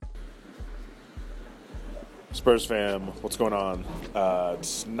Spurs fam, what's going on?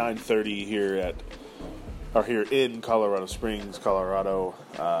 It's 9:30 here in Colorado Springs, Colorado.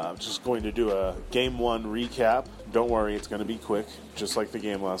 I'm just going to do a Game 1 recap. Don't worry, it's going to be quick, just like the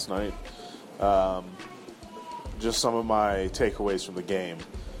game last night. Just some of my takeaways from the game.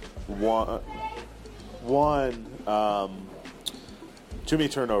 One, too many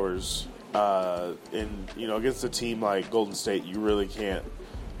turnovers. Against a team like Golden State, you really can't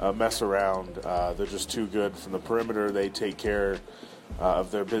mess around. They're just too good from the perimeter. They take care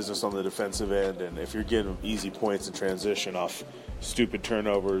of their business on the defensive end, and if you're getting easy points in transition off stupid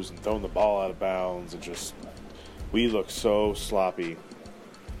turnovers and throwing the ball out of bounds, we look so sloppy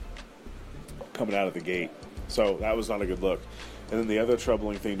coming out of the gate. So that was not a good look. And then the other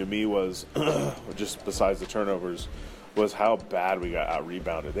troubling thing to me was, just besides the turnovers, was how bad we got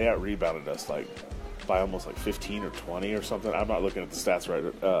out-rebounded. They out-rebounded us by almost 15 or 20 or something. I'm not looking at the stats right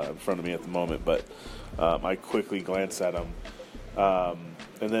in front of me at the moment, but I quickly glanced at them.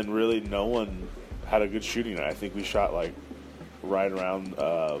 And then really no one had a good shooting night. I think we shot right around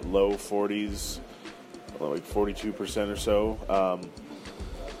low 40s, 42% or so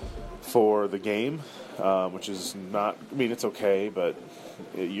for the game, which is not, it's okay, but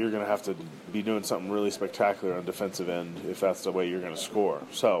you're going to have to be doing something really spectacular on the defensive end if that's the way you're going to score.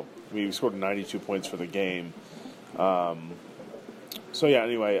 So we scored 92 points for the game. JaVale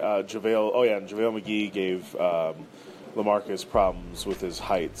McGee gave LaMarcus problems with his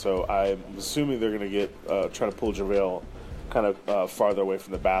height. So I'm assuming they're going to try to pull JaVale kind of farther away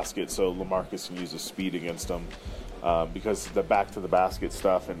from the basket so LaMarcus can use his speed against him. Because the back to the basket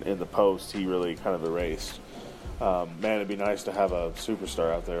stuff and in the post, he really kind of erased. It'd be nice to have a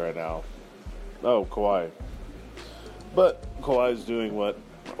superstar out there right now. Oh, Kawhi. But Kawhi's doing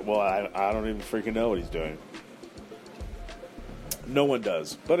I don't even freaking know what he's doing. No one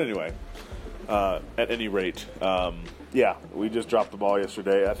does. But anyway, at any rate, we just dropped the ball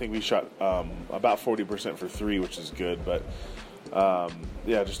yesterday. I think we shot about 40% for three, which is good. But,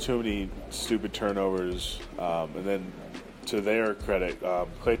 just too many stupid turnovers. And then to their credit,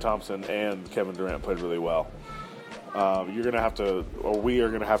 Klay Thompson and Kevin Durant played really well. We are going to have to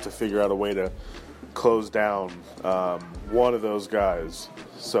figure out a way to close down one of those guys.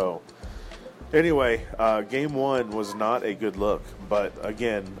 So, anyway, Game 1 was not a good look. But,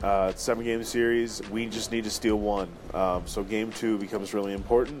 again, 7-game series, we just need to steal one. So Game 2 becomes really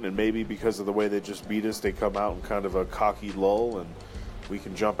important. And maybe because of the way they just beat us, they come out in kind of a cocky lull. And we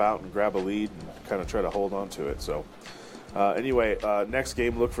can jump out and grab a lead and kind of try to hold on to it. So, next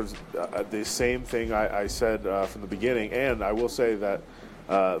game, look for the same thing I said from the beginning. And I will say that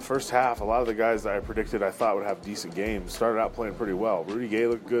first half, a lot of the guys that I predicted I thought would have decent games started out playing pretty well. Rudy Gay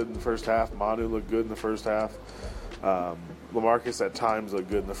looked good in the first half. Manu looked good in the first half. LaMarcus at times looked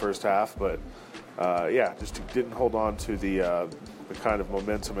good in the first half. But, just didn't hold on to the kind of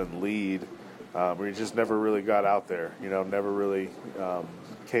momentum and lead. We just never really got out there. Never really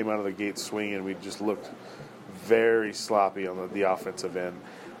came out of the gate swinging. We just looked very sloppy on the offensive end.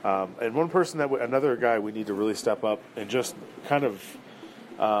 And another guy we need to really step up and just kind of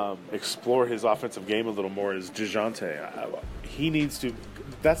explore his offensive game a little more is DeJounte. He needs to.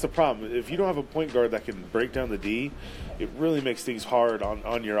 That's the problem. If you don't have a point guard that can break down the D, it really makes things hard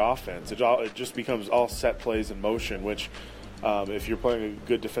on your offense. It just becomes all set plays in motion, which if you're playing a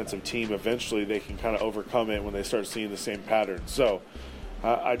good defensive team, eventually they can kind of overcome it when they start seeing the same pattern. So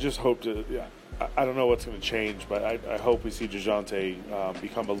I just hope to. I don't know what's going to change, but I hope we see DeJounte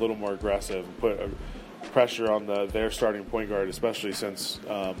become a little more aggressive and put pressure on their starting point guard, especially since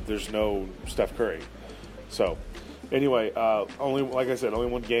there's no Steph Curry. So, anyway, only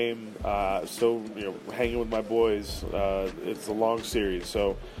one game. Still, hanging with my boys. It's a long series,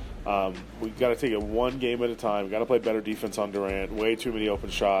 so we got to take it one game at a time. Got to play better defense on Durant. Way too many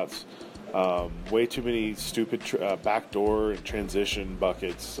open shots. Way too many stupid backdoor and transition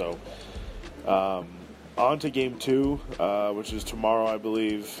buckets. So. On to Game 2, which is tomorrow, I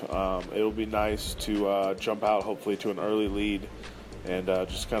believe. It'll be nice to jump out, hopefully, to an early lead and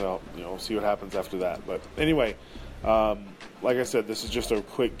just kind of, see what happens after that. But anyway, like I said, this is just a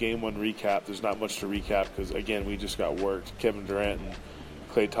quick Game 1 recap. There's not much to recap because, again, we just got worked. Kevin Durant and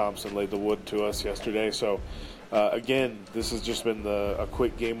Klay Thompson laid the wood to us yesterday. So, again, this has just been a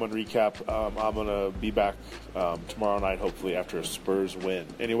quick Game 1 recap. I'm going to be back tomorrow night, hopefully, after a Spurs win.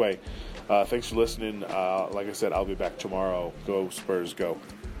 Anyway, thanks for listening. Like I said, I'll be back tomorrow. Go Spurs, go.